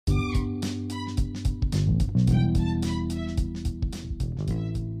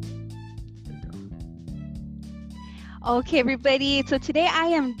Okay, everybody. So today I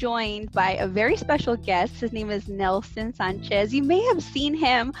am joined by a very special guest. His name is Nelson Sanchez. You may have seen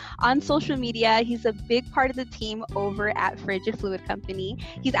him on social media. He's a big part of the team over at Frigid Fluid Company.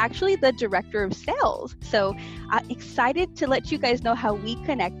 He's actually the director of sales. So excited to let you guys know how we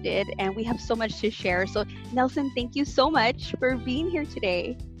connected, and we have so much to share. So Nelson, thank you so much for being here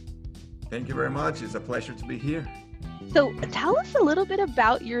today. Thank you very much. It's a pleasure to be here. So tell us a little bit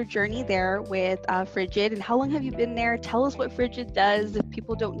about your journey there with Frigid, and how long have you been there? Tell us what Frigid does. If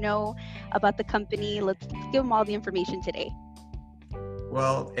people don't know about the company, let's give them all the information today.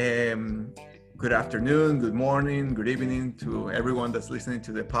 Well, good afternoon, good morning, good evening to everyone that's listening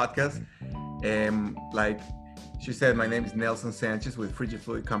to the podcast. Like she said, my name is Nelson Sanchez with Frigid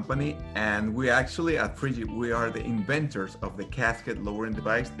Fluid Company, and we actually at Frigid, we are the inventors of the casket lowering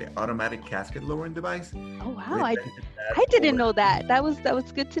device, the automatic casket lowering device. Oh wow, I didn't know that. That was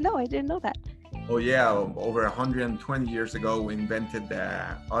good to know. I didn't know that. Oh yeah, over 120 years ago, we invented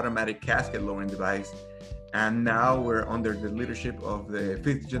the automatic casket lowering device, and now we're under the leadership of the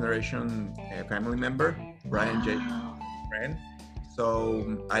fifth generation family member, Brian J. Friend.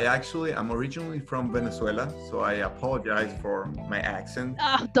 So I'm originally from Venezuela, so I apologize for my accent.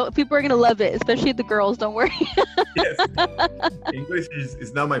 People are gonna love it, especially the girls. Don't worry. Yes, English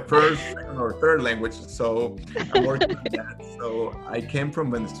is not my first, second, or third language, so I'm working on that. So I came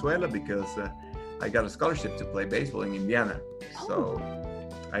from Venezuela because I got a scholarship to play baseball in Indiana. So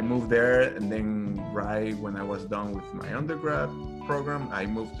I moved there, and then right when I was done with my undergrad program, I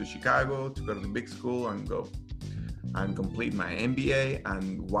moved to Chicago to go to the big school and complete my MBA.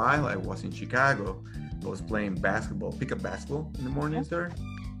 And while I was in Chicago, I was playing basketball, pickup basketball in the mornings there.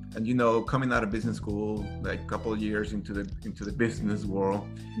 And coming out of business school, like a couple of years into the business world,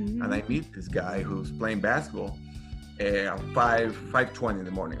 and I meet this guy who's playing basketball at 5:20 in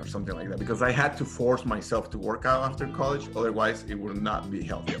the morning or something like that, because I had to force myself to work out after college, otherwise it would not be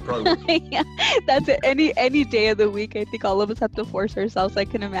healthy. Yeah, that's it. Any day of the week, I think all of us have to force ourselves. I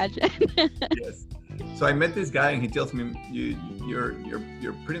can imagine. Yes. So I met this guy, and he tells me, you're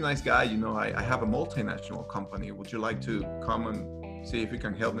a pretty nice guy. I have a multinational company. Would you like to come and see if you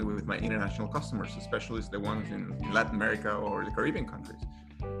can help me with my international customers, especially the ones in Latin America or the Caribbean countries?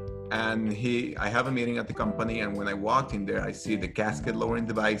 And I have a meeting at the company, and when I walked in there, I see the casket lowering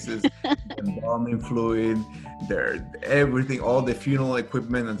devices, the embalming fluid, everything, all the funeral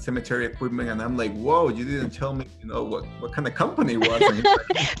equipment and cemetery equipment, and I'm like, whoa, you didn't tell me, what kind of company it was. And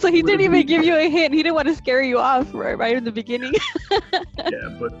like, so he didn't even give you a hint. He didn't want to scare you off right in the beginning.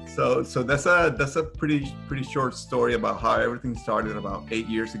 Yeah, but so that's a pretty short story about how everything started about 8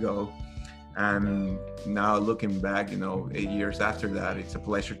 years ago. And now looking back, 8 years after that, it's a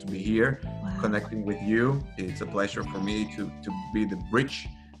pleasure to be here. Wow. Connecting with you. It's a pleasure for me to be the bridge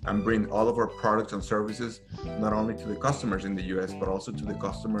and bring all of our products and services, not only to the customers in the US, but also to the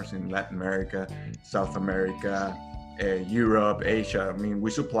customers in Latin America, South America, Europe, Asia. I mean,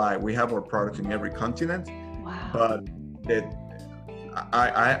 we have our products in every continent. Wow. But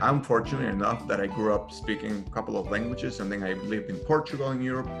I'm fortunate enough that I grew up speaking a couple of languages, and then I lived in Portugal in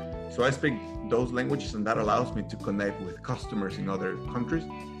Europe. So I speak those languages, and that allows me to connect with customers in other countries.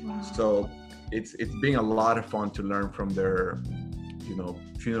 Wow. So it's been a lot of fun to learn from their,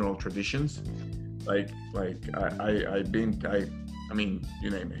 funeral traditions. Like I mean, you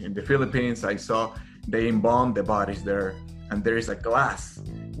name it. In the Philippines, I saw they embalm the bodies there, and there is a glass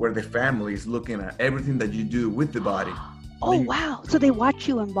where the family is looking at everything that you do with the body. Oh, wow. So they watch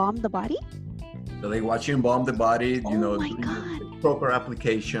you embalm the body? So they watch you embalm the body, the proper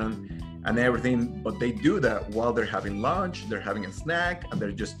application and everything. But they do that while they're having lunch, they're having a snack, and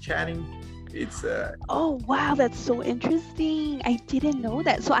they're just chatting. It's oh wow, that's so interesting. I didn't know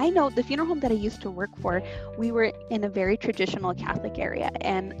that. So I know the funeral home that I used to work for, we were in a very traditional Catholic area,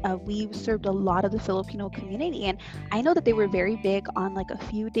 and we served a lot of the Filipino community, and I know that they were very big on like a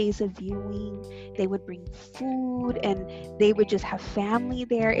few days of viewing. They would bring food, and they would just have family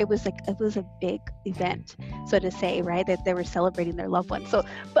there. It was a big event, so to say, right, that they were celebrating their loved ones. So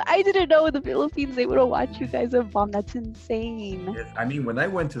but I didn't know in the Philippines they would watch you guys embalm. That's insane. Yes, I mean, when I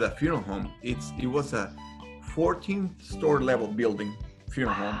went to that funeral home, it was a 14th store level building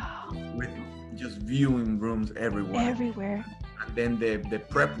funeral home with just viewing rooms everywhere. And then the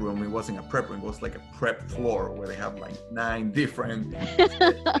prep room, it wasn't a prep room, it was like a prep floor where they have like 9 different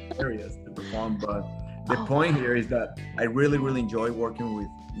areas to perform. But the point here is that I really enjoy working with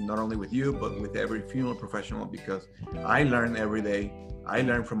not only with you, but with every funeral professional, because I learn every day. I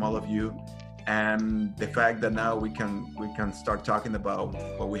learn from all of you. And the fact that now we can start talking about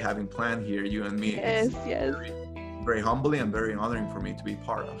what we have in plan here, you and me, yes. Very, very humbling and very honoring for me to be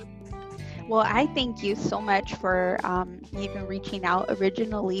part of. Well, I thank you so much for even reaching out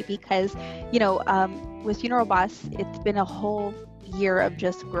originally because, you know, with Funeral Boss, it's been a whole year of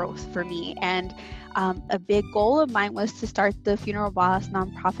just growth for me. And a big goal of mine was to start the Funeral Boss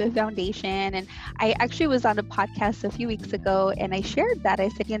nonprofit foundation. And I actually was on a podcast a few weeks ago and I shared that. I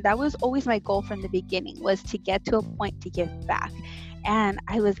said, you know, that was always my goal from the beginning, was to get to a point to give back. And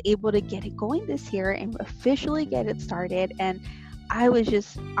I was able to get it going this year and officially get it started. And I was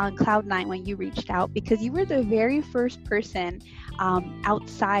just on cloud nine when you reached out, because you were the very first person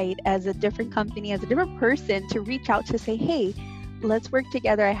outside as a different company, as a different person, to reach out to say, hey, let's work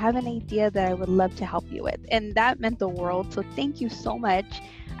together. I have an idea that I would love to help you with. And that meant the world. So thank you so much.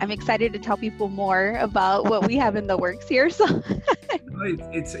 I'm excited to tell people more about what we have in the works here. So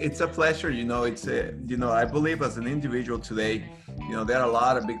it's a pleasure. I believe as an individual today, there are a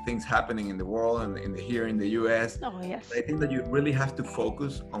lot of big things happening in the world and here in the US. Oh, yes. I think that you really have to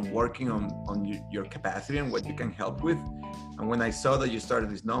focus on working on your capacity and what you can help with. And when I saw that you started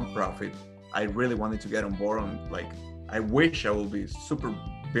this nonprofit, I really wanted to get on board on, like, I wish I would be super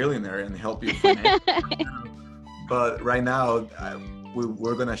billionaire and help you financially. But right now,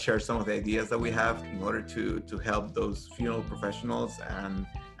 we're going to share some of the ideas that we have in order to help those funeral professionals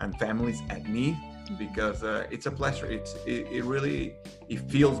and families at need, because it's a pleasure. It really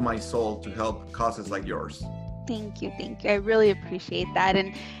fills my soul to help causes like yours. Thank you. I really appreciate that.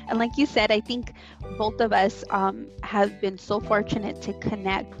 And like you said, I think both of us have been so fortunate to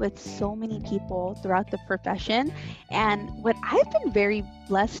connect with so many people throughout the profession. And what I've been very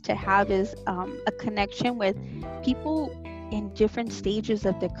blessed to have is a connection with people in different stages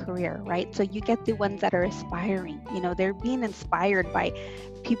of their career, right? So you get the ones that are aspiring, they're being inspired by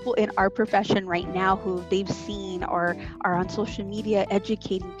people in our profession right now who they've seen or are on social media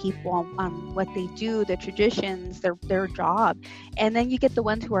educating people on what they do, their traditions, their job. And then you get the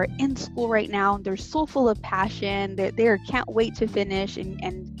ones who are in school right now and they're so full of passion, they can't wait to finish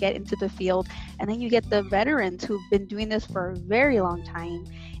and get into the field. And then you get the veterans who've been doing this for a very long time.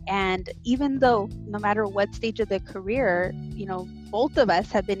 And even though no matter what stage of their career, both of us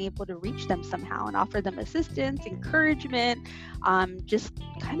have been able to reach them somehow and offer them assistance, encouragement, just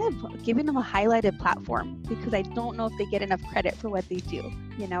kind of giving them a highlighted platform, because I don't know if they get enough credit for what they do,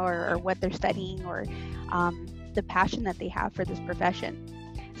 or what they're studying, or the passion that they have for this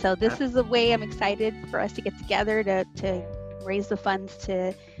profession. So this is a way I'm excited for us to get together to raise the funds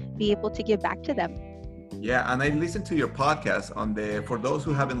to be able to give back to them. Yeah, and I listened to your podcast for those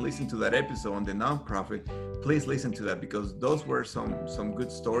who haven't listened to that episode on the nonprofit, please listen to that, because those were some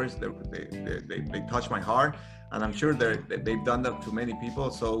good stories. They touched my heart, and I'm sure they've done that to many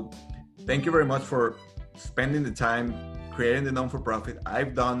people. So thank you very much for spending the time creating the non-for-profit.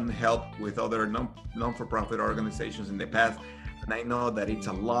 I've done help with other non-for-profit organizations in the past, and I know that it's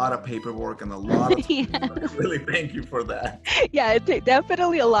a lot of paperwork and a lot of Yes. I really thank you for that. Yeah, it's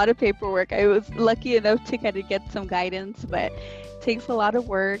definitely a lot of paperwork. I was lucky enough to kind of get some guidance, but it takes a lot of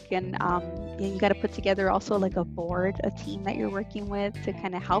work. And you got to put together also like a board, a team that you're working with to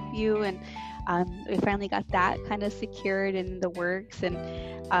kind of help you. And we finally got that kind of secured in the works. And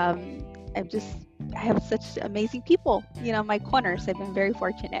I have such amazing people, my corners. I've been very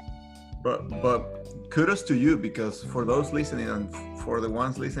fortunate. But kudos to you, because for those listening and for the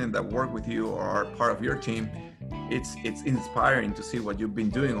ones listening that work with you or are part of your team, it's inspiring to see what you've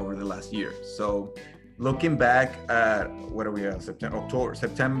been doing over the last year. So looking back at, what are we at,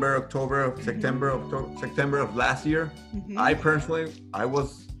 September of last year, Mm-hmm. I personally, where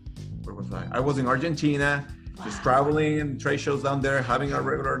was I? I was in Argentina, just traveling and trade shows down there, having a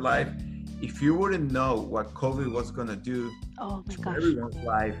regular life. If you wouldn't know what COVID was going to do to everyone's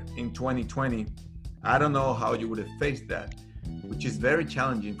life in 2020, I don't know how you would have faced that, which is very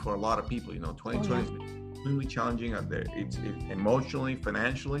challenging for a lot of people. 2020 is extremely challenging out there. It's emotionally,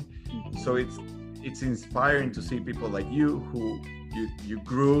 financially. So it's inspiring to see people like you who you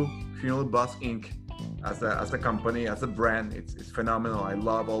grew Funeral Boss Inc. as a company, as a brand. It's phenomenal. I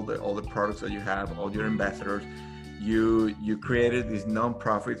love all the products that you have, all your ambassadors. You created this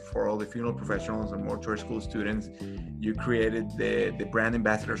nonprofit for all the funeral professionals and mortuary school students. You created the brand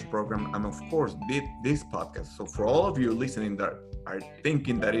ambassadors program, and of course did this podcast. So for all of you listening that are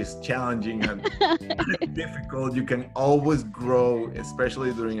thinking that is challenging and difficult, you can always grow,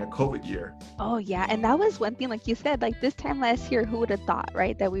 especially during a COVID year. Oh yeah, and that was one thing, like you said, like this time last year, who would have thought,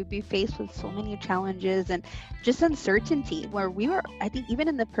 right, that we'd be faced with so many challenges and just uncertainty, where we were, I think even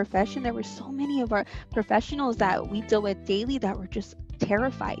in the profession, there were so many of our professionals that we deal with daily that were just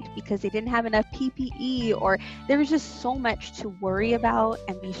terrified because they didn't have enough PPE, or there was just so much to worry about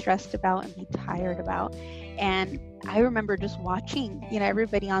and be stressed about and be tired about. And I remember just watching,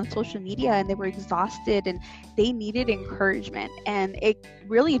 everybody on social media, and they were exhausted and they needed encouragement. And it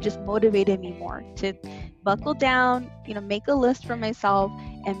really just motivated me more to buckle down, make a list for myself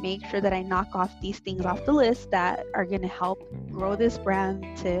and make sure that I knock off these things off the list that are going to help grow this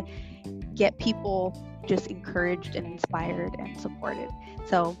brand, to get people just encouraged and inspired and supported.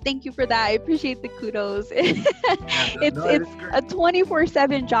 So thank you for that. I appreciate the kudos. It's a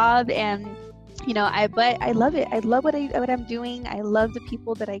 24/7 job, and I love it. I love what I'm doing. I love the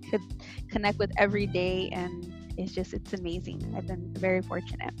people that I could connect with every day, and it's amazing. I've been very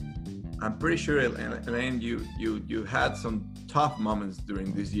fortunate. I'm pretty sure, Elaine, you had some tough moments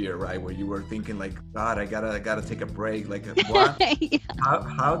during this year, right? Where you were thinking like, God, I gotta take a break. Like, what? Yeah.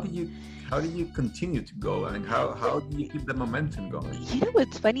 How do you continue to go, and how do you keep the momentum going?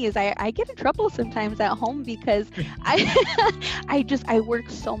 What's funny is I get in trouble sometimes at home because I work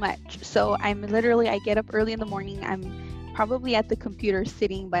so much. So I get up early in the morning. I'm probably at the computer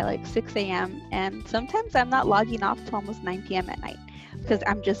sitting by like 6 a.m. and sometimes I'm not logging off till almost 9 p.m. at night because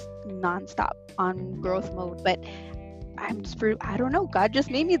I'm just nonstop on growth mode. But I don't know, God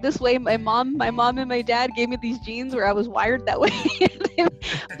just made me this way. My mom and my dad gave me these genes where I was wired that way.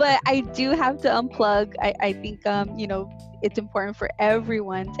 But I do have to unplug. I think it's important for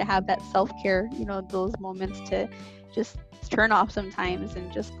everyone to have that self-care, those moments to just turn off sometimes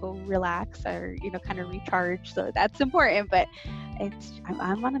and just go relax or kind of recharge. So that's important. But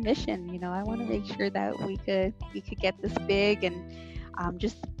I'm on a mission. I want to make sure that we could get this big and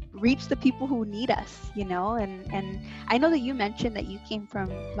just reach the people who need us, and I know that you mentioned that you came from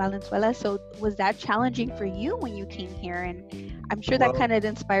Valenzuela. So was that challenging for you when you came here? And I'm sure that kind of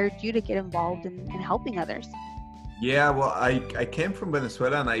inspired you to get involved in helping others. Yeah, well, I came from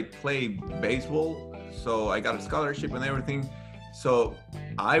Venezuela and I played baseball, so I got a scholarship and everything. So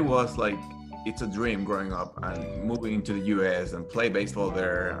I was like, it's a dream growing up and moving into the US and play baseball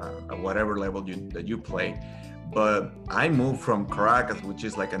there at whatever level that you play. But I moved from Caracas, which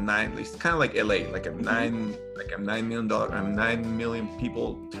is like it's kind of like LA, like a $9 million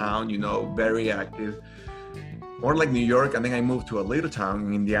people town, very active, more like New York. And then I moved to a little town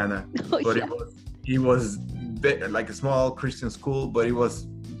in Indiana, but yeah. it was like a small Christian school, but it was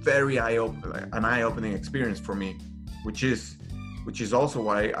very an eye-opening experience for me, which is also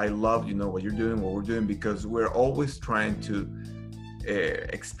why I love, what we're doing, because we're always trying to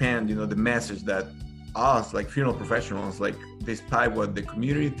expand, the message that us, like funeral professionals, like despite what the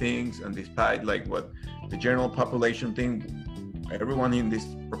community thinks and despite like what the general population thinks, everyone in this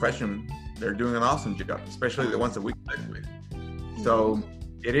profession, they're doing an awesome job, especially the ones that we connect with. So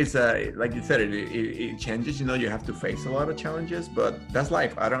it is like you said, it changes. You have to face a lot of challenges, but that's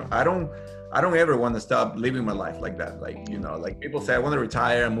life. I don't ever want to stop living my life like that. Like, like people say, I want to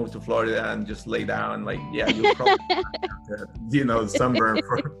retire and move to Florida and just lay down. Like, yeah, you'll probably have to, sunburn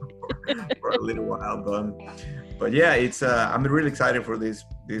for a little while. But yeah, it's I'm really excited for this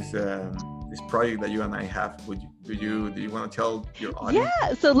project that you and I have. Do you want to tell your audience?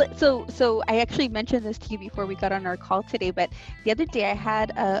 Yeah, so I actually mentioned this to you before we got on our call today, but the other day I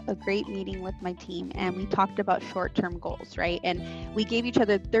had a great meeting with my team and we talked about short-term goals, right? And we gave each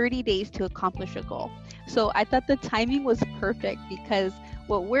other 30 days to accomplish a goal. So I thought the timing was perfect because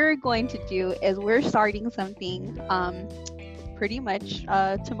what we're going to do is we're starting something pretty much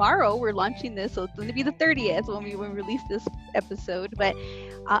tomorrow. We're launching this, so it's going to be the 30th when we release this episode, but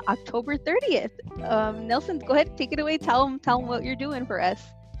October 30th. Nelson, go ahead, take it away. Tell them what you're doing for us.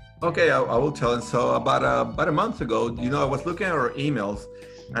 Okay, I will tell them. So about a month ago, I was looking at our emails,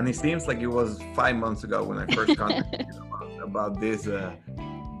 and it seems like it was 5 months ago when I first contacted you about this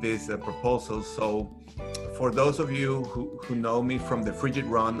proposal. So for those of you who know me from the Frigid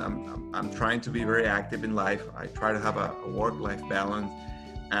Run, I'm trying to be very active in life. I try to have a work-life balance,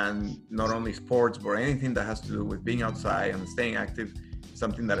 and not only sports, but anything that has to do with being outside and staying active,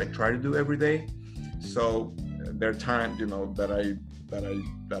 something that I try to do every day. So there are times,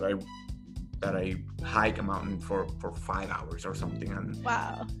 that I hike a mountain for 5 hours or something, and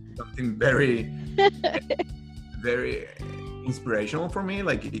wow, something very, very inspirational for me.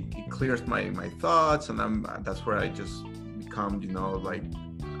 Like it clears my thoughts, and that's where I just become, like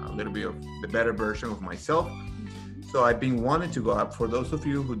a little bit of the better version of myself. So I've been wanting to go up. For those of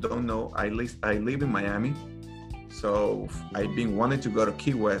you who don't know, I live in Miami. So I've been wanting to go to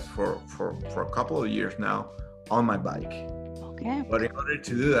Key West for a couple of years now on my bike. Okay. But in order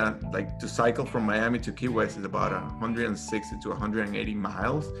to do that, like to cycle from Miami to Key West is about 160 to 180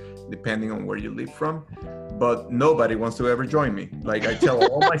 miles, depending on where you live from. but nobody wants to ever join me. Like I tell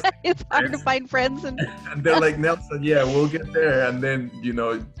all my it's hard to find friends, and they're like, Nelson, yeah, we'll get there. And then,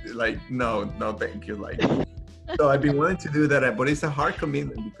 like, no, thank you. Like, so I've been wanting to do that, but it's a hard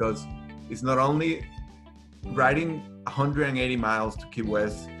commitment because it's not only riding 180 miles to Key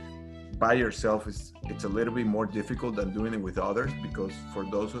West by yourself. It's a little bit more difficult than doing it with others, because for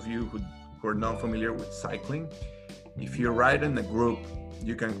those of you who are not familiar with cycling, if you ride in a group,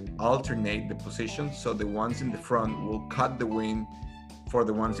 you can alternate the positions. So the ones in the front will cut the wind for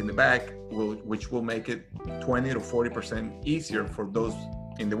the ones in the back, which will make it 20 to 40% easier for those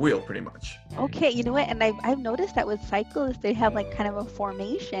in the wheel, pretty much. Okay, you know what? And I've noticed that with cyclists, they have like kind of a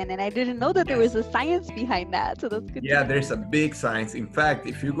formation, and I didn't know that there was a science behind that. So that's good. Yeah, there's a big science. In fact,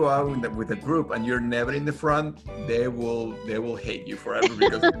 if you go out with a group and you're never in the front, they will hate you forever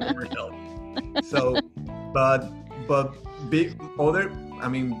because you never help. So, but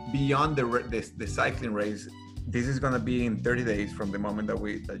beyond the cycling race, this is gonna be in 30 days from the moment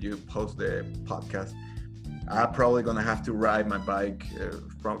that you post the podcast. I'm probably gonna have to ride my bike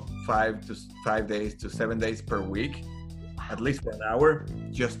from 5 days to 7 days per week, at least for an hour,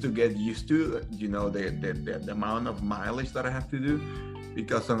 just to get used to, the amount of mileage that I have to do.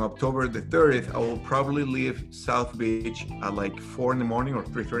 Because on October the 30th, I will probably leave South Beach at like 4 in the morning or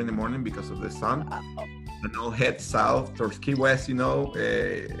 3:30 in the morning because of the sun. And I'll head south towards Key West.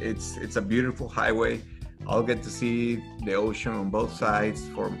 It's a beautiful highway. I'll get to see the ocean on both sides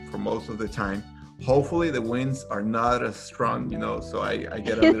for most of the time. Hopefully the winds are not as strong, so I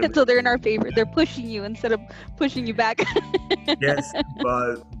get a little So they're in our favor. They're pushing you instead of pushing you back. Yes,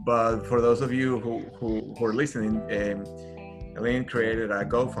 but for those of you who are listening, Elaine created a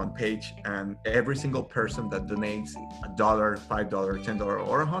GoFundMe page, and every single person that donates $1, $5, $10,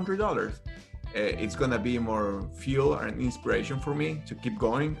 or $100, it's gonna be more fuel and inspiration for me to keep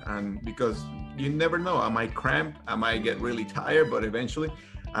going. And because you never know, I might cramp, I might get really tired, but eventually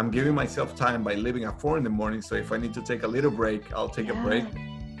I'm giving myself time by leaving at 4 in the morning. So if I need to take a little break, I'll take a break.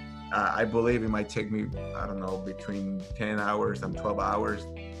 I believe it might take me, I don't know, between 10 hours and 12 hours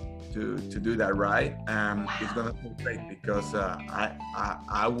to do that ride. It's gonna be great because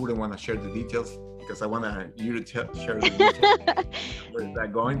I wouldn't want to share the details because I want you to share the details. Where is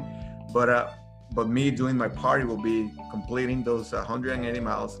that going? But me doing my part will be completing those 180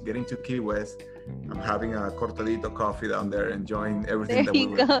 miles, getting to Key West. I'm having a cortadito coffee down there, enjoying everything. There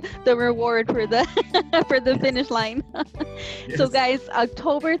you go, the reward for the for the finish line. Yes. So guys,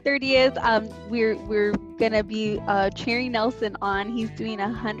 October 30th, we're gonna be cheering Nelson on. He's doing a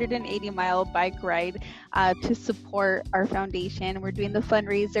 180-mile bike ride to support our foundation. We're doing the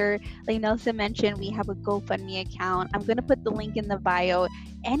fundraiser. Like Nelson mentioned, we have a GoFundMe account. I'm gonna put the link in the bio.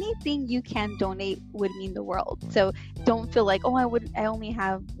 Anything you can donate would mean the world. So don't feel like, I only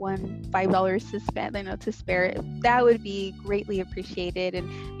have $5 to spend, to spare. That would be greatly appreciated.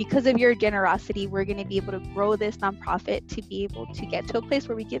 And because of your generosity, we're going to be able to grow this nonprofit to be able to get to a place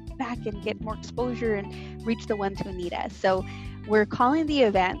where we get back and get more exposure and reach the ones who need us. So we're calling the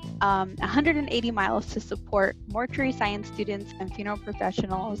event 180 miles to support mortuary science students and funeral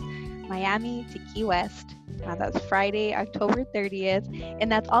professionals, Miami to Key West. That's Friday, October 30th.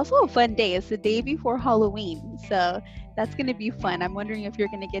 And that's also a fun day. It's the day before Halloween. So that's going to be fun. I'm wondering if you're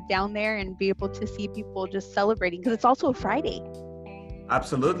going to get down there and be able to see people just celebrating, because it's also a Friday.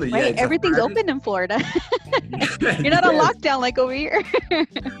 Absolutely. Right? Yeah. Everything's open in Florida. You're not on lockdown like over here.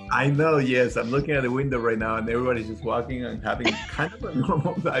 I know. Yes. I'm looking at the window right now and everybody's just walking and having kind of a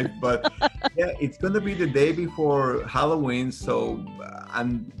normal life. But yeah, it's going to be the day before Halloween. So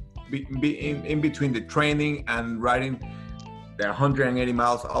I'm in between the training and riding the 180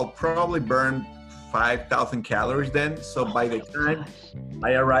 miles, I'll probably burn 5,000 calories then. So by the time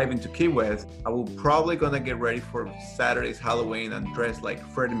I arrive into Key West, I will probably gonna get ready for Saturday's Halloween and dress like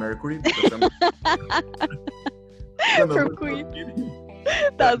Freddie Mercury because I'm from Queen.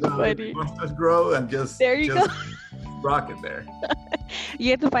 That's funny. Mustache grow and just go. Rock it there. You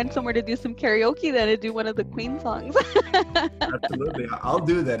have to find somewhere to do some karaoke then, to do one of the Queen songs. Absolutely, I'll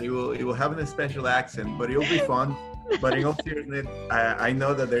do that. It will have a special accent, but it'll be fun. But in all seriousness, I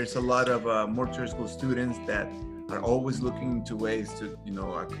know that there's a lot of mortuary school students that are always looking into ways to,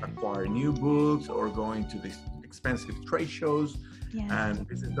 acquire new books or going to these expensive trade shows. Yes. And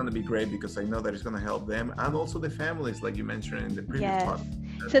this is going to be great because I know that it's going to help them and also the families, like you mentioned in the previous talk.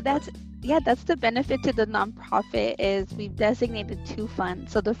 So that's the benefit to the nonprofit is we've designated 2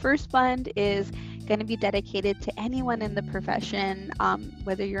 funds. So the first fund is going to be dedicated to anyone in the profession,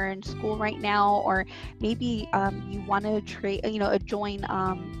 whether you're in school right now, or maybe you want to join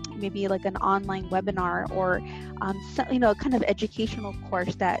maybe like an online webinar, or kind of educational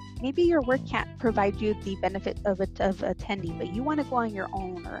course that maybe your work can't provide you the benefit of attending, but you want to go on your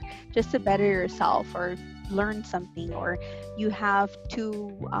own, or just to better yourself or learn something, or you have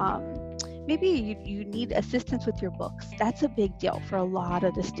to maybe you need assistance with your books. That's a big deal for a lot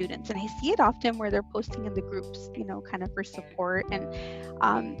of the students, and I see it often where they're posting in the groups, kind of for support. And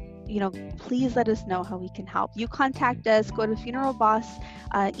please let us know how we can help. You contact us, go to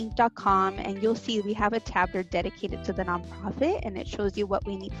funeralbossinc.com, and you'll see we have a tab there dedicated to the nonprofit, and it shows you what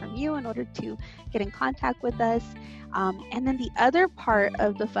we need from you in order to get in contact with us. And then the other part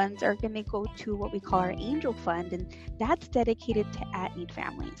of the funds are going to go to what we call our Angel Fund, and that's dedicated to at-need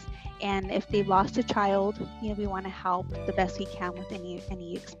families. And if they've lost a child, we want to help the best we can with any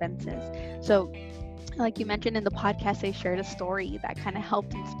expenses. So, like you mentioned in the podcast, I shared a story that kind of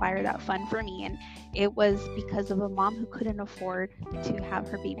helped inspire that fund for me. And it was because of a mom who couldn't afford to have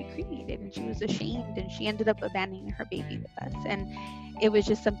her baby cremated, and she was ashamed, and she ended up abandoning her baby with us. And it was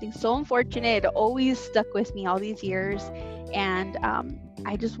just something so unfortunate. It always stuck with me all these years. And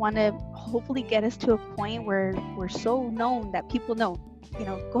I just want to hopefully get us to a point where we're so known that people know,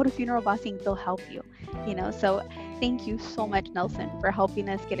 go to Funeral Boss Inc., they'll help you, so thank you so much, Nelson, for helping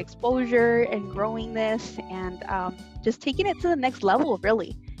us get exposure and growing this, and just taking it to the next level,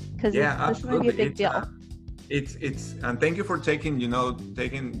 really, because this is going to be a big deal. It's and thank you for taking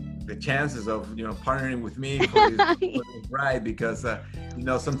the chances of partnering with me for this ride, because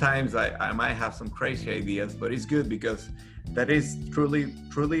sometimes I might have some crazy ideas, but it's good because that is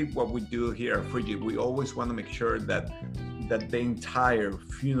truly what we do here at Frigid. We always want to make sure that the entire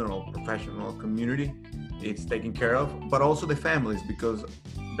funeral professional community is taken care of, but also the families, because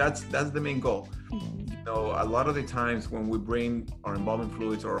that's the main goal. A lot of the times when we bring our embalming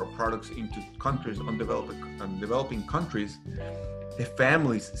fluids or our products into countries, developing countries, the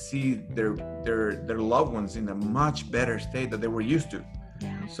families see their loved ones in a much better state than they were used to.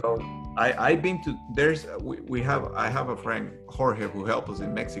 So I've been to I have a friend, Jorge, who helped us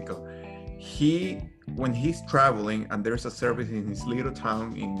in Mexico. When he's traveling and there's a service in his little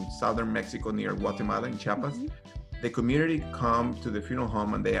town in southern Mexico near Guatemala, in Chiapas, the community come to the funeral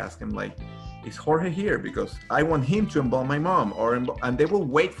home and they ask him, like, is Jorge here? Because I want him to embalm my mom, and they will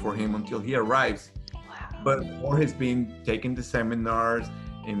wait for him until he arrives. Wow. But Jorge's been taking the seminars,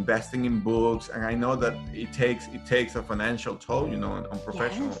 investing in books, and I know that it takes a financial toll, on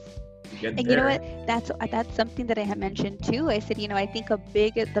professionals. Yes. And you know what? That's something that I had mentioned too. I said, I think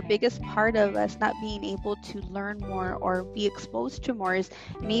the biggest part of us not being able to learn more or be exposed to more is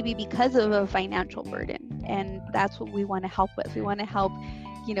maybe because of a financial burden, and that's what we want to help with. We want to help,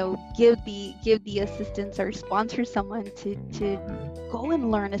 give the assistance or sponsor someone to go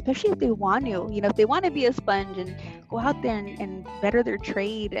and learn, especially if they want to. If they want to be a sponge and go out there and better their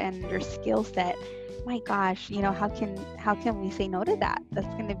trade and their skill set. My gosh, how can we say no to that? That's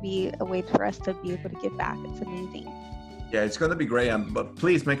going to be a way for us to be able to give back. It's amazing. Yeah, it's going to be great. But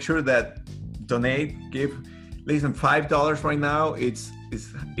please make sure that give less than $5 right now. It's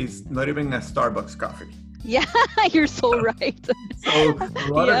not even a Starbucks coffee. Yeah, you're so right. So a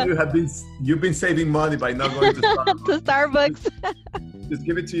lot of you've been saving money by not going to Starbucks. To Starbucks. Just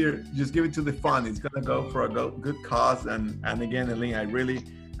give it to the fund. It's going to go for a good cause. And again, Eileen, I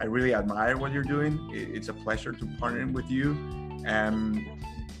really admire what you're doing. It's a pleasure to partner with you. And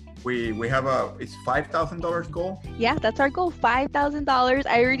we have it's $5,000 goal. Yeah, that's our goal, $5,000.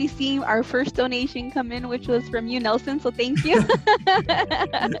 I already seen our first donation come in, which was from you, Nelson. So thank you.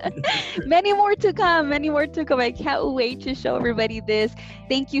 Many more to come. I can't wait to show everybody this.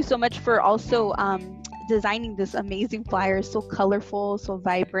 Thank you so much for also designing this amazing flyer, so colorful, so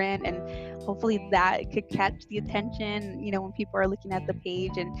vibrant, and hopefully that could catch the attention, when people are looking at the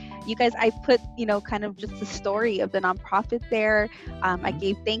page. And you guys, I put, kind of just the story of the nonprofit there. I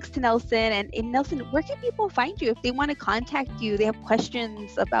gave thanks to Nelson. And Nelson, where can people find you if they want to contact you? They have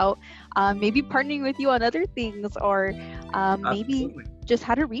questions about maybe partnering with you on other things, or maybe just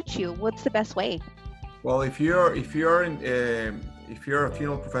how to reach you. What's the best way? Well, if you're a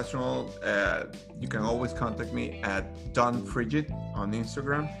funeral professional, you can always contact me at Don Frigid on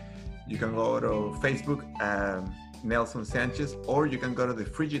Instagram. You can go to Facebook, Nelson Sanchez, or you can go to the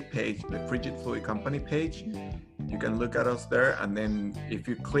Frigid page, the Frigid Fluid Company page. You can look at us there, and then if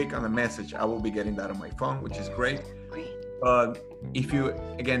you click on a message, I will be getting that on my phone, which is great. But if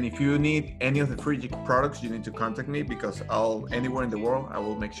you need any of the Frigid products, you need to contact me, because anywhere in the world, I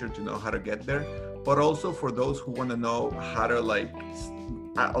will make sure to know how to get there. but also for those who want to know how to like,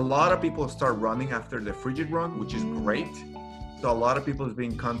 a lot of people start running after the Frigid Run, which is great. So a lot of people have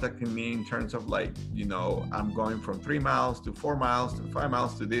been contacting me in terms of like, you know, I'm going from 3 miles to 4 miles to 5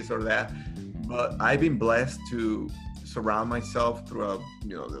 miles to this or that. But I've been blessed to surround myself throughout,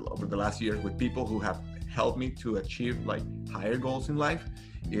 you know, over the last years with people who have helped me to achieve like higher goals in life,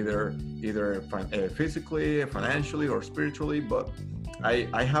 either physically, financially, or spiritually. But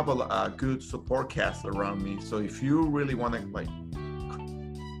I have a good support cast around me. So if you really want to like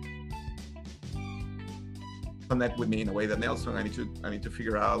connect with me in a way that Nelson, I need to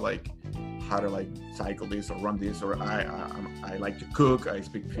figure out like how to like cycle this or run this, or I like to cook, I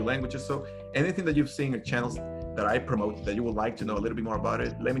speak a few languages. So anything that you've seen in channels that I promote that you would like to know a little bit more about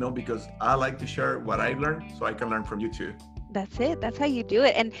it, let me know, because I like to share what I've learned so I can learn from you too. That's it. That's how you do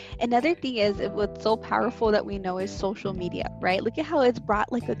it. And another thing is, what's so powerful that we know is social media, right? Look at how it's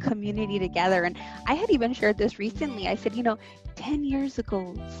brought like a community together. And I had even shared this recently. I said, 10 years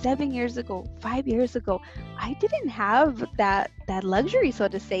ago, 7 years ago, 5 years ago, I didn't have that luxury, so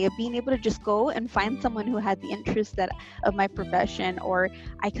to say, of being able to just go and find someone who had the interest of my profession, or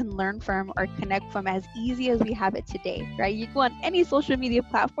I can learn from or connect from, as easy as we have it today, right? You go on any social media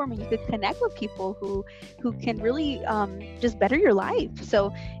platform and you could connect with people who can really just better your life.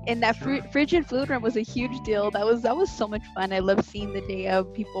 So, and that Frigid Food Run was a huge deal. That was so much fun. I love seeing the day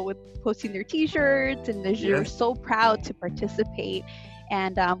of people with posting their t-shirts, and they're so proud to participate.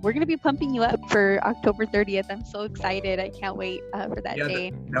 And we're going to be pumping you up for October 30th. I'm so excited. I can't wait for that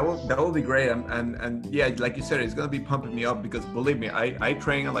day. That will be great. And yeah, like you said, it's going to be pumping me up, because believe me, I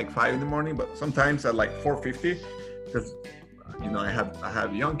train at like 5 in the morning, but sometimes at like 4:50, because, I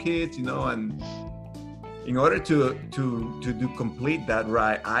have young kids, and in order to complete that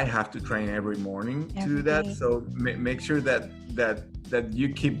ride, I have to train every morning to do that. So make sure that you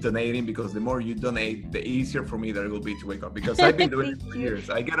keep donating, because the more you donate, the easier for me that it will be to wake up, because I've been doing it for years.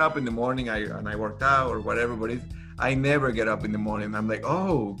 I get up in the morning and I worked out or whatever, but I never get up in the morning. I'm like,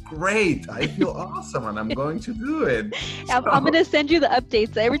 oh, great. I feel awesome and I'm going to do it. I'm going to send you the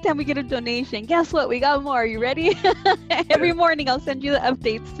updates. Every time we get a donation, guess what? We got more. Are you ready? Every morning I'll send you the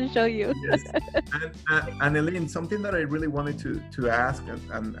updates to show you. Yes. And Eileen, something that I really wanted to ask,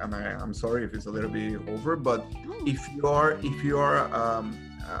 and I'm sorry if it's a little bit over, but if you are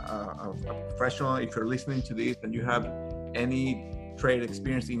a professional, if you're listening to this and you have any trade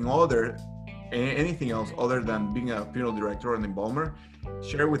experience in anything else other than being a funeral director or an embalmer,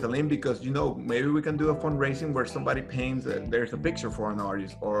 share with Eileen, because maybe we can do a fundraising where somebody paints there's a picture for an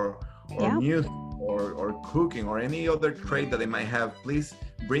artist, or music, or cooking, or any other trade that they might have. Please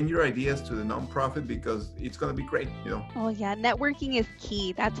bring your ideas to the nonprofit, because it's going to be great. Oh yeah, networking is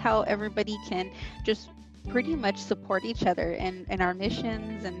key. That's how everybody can just pretty much support each other in our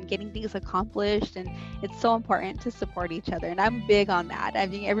missions and getting things accomplished. And it's so important to support each other, and I'm big on that. I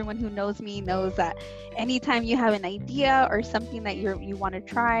mean, everyone who knows me knows that anytime you have an idea or something that you want to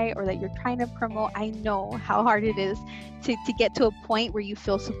try or that you're trying to promote, I know how hard it is to get to a point where you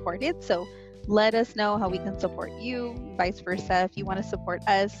feel supported. So let us know how we can support you, vice versa. If you want to support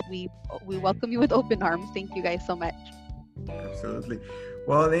us, we welcome you with open arms. Thank you guys so much. Absolutely.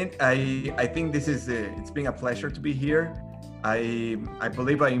 Well, then I think this is it's been a pleasure to be here. I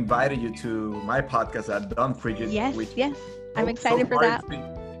believe I invited you to my podcast at Don Frigid. Yes. I'm excited for that.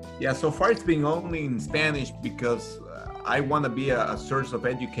 So far it's been only in Spanish, because I want to be a source of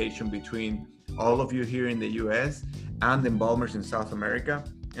education between all of you here in the U.S. and the embalmers in South America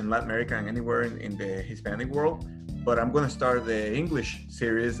and Latin America and anywhere in the Hispanic world. But I'm going to start the English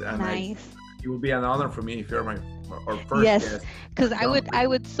series, and nice. It will be an honor for me if you're my first guest. Because I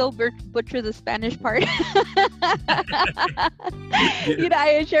would so butcher the Spanish part.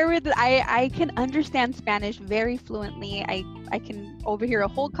 I share with I can understand Spanish very fluently. I can overhear a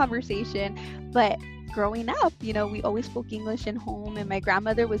whole conversation, but growing up, we always spoke English in home, and my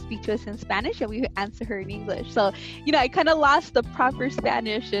grandmother would speak to us in Spanish and we would answer her in English. So, I kind of lost the proper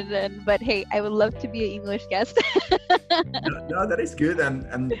Spanish, but hey, I would love to be an English guest. No, that is good.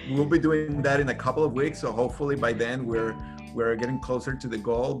 And we'll be doing that in a couple of weeks. So hopefully by then we're getting closer to the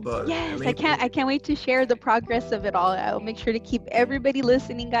goal. But yes, I can't wait to share the progress of it all. I'll make sure to keep everybody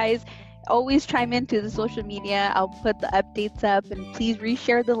listening, guys. Always chime into the social media. I'll put the updates up, and please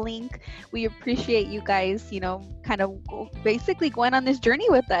reshare the link. We appreciate you guys, kind of basically going on this journey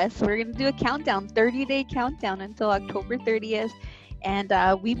with us. We're going to do a countdown, 30-day countdown until October 30th. And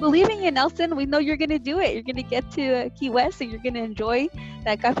we believe in you, Nelson. We know you're going to do it. You're going to get to Key West and you're going to enjoy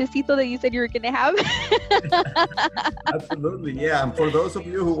that cafecito that you said you were going to have. Absolutely, yeah. And for those of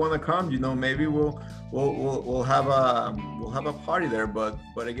you who want to come, maybe we'll have a party there. But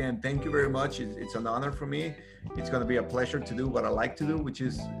again, thank you very much. It's an honor for me. It's going to be a pleasure to do what I like to do, which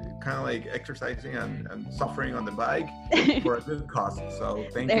is kind of like exercising and suffering on the bike for a good cause. So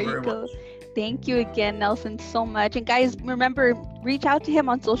thank you very much. Thank you again, Nelson, so much. And guys, remember, reach out to him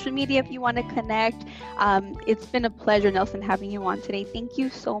on social media if you want to connect. It's been a pleasure, Nelson, having you on today. Thank you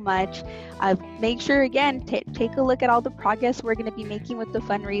so much. Make sure, again, take a look at all the progress we're going to be making with the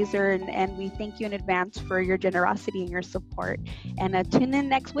fundraiser. And we thank you in advance for your generosity and your support. And tune in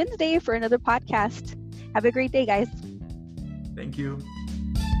next Wednesday for another podcast. Have a great day, guys. Thank you.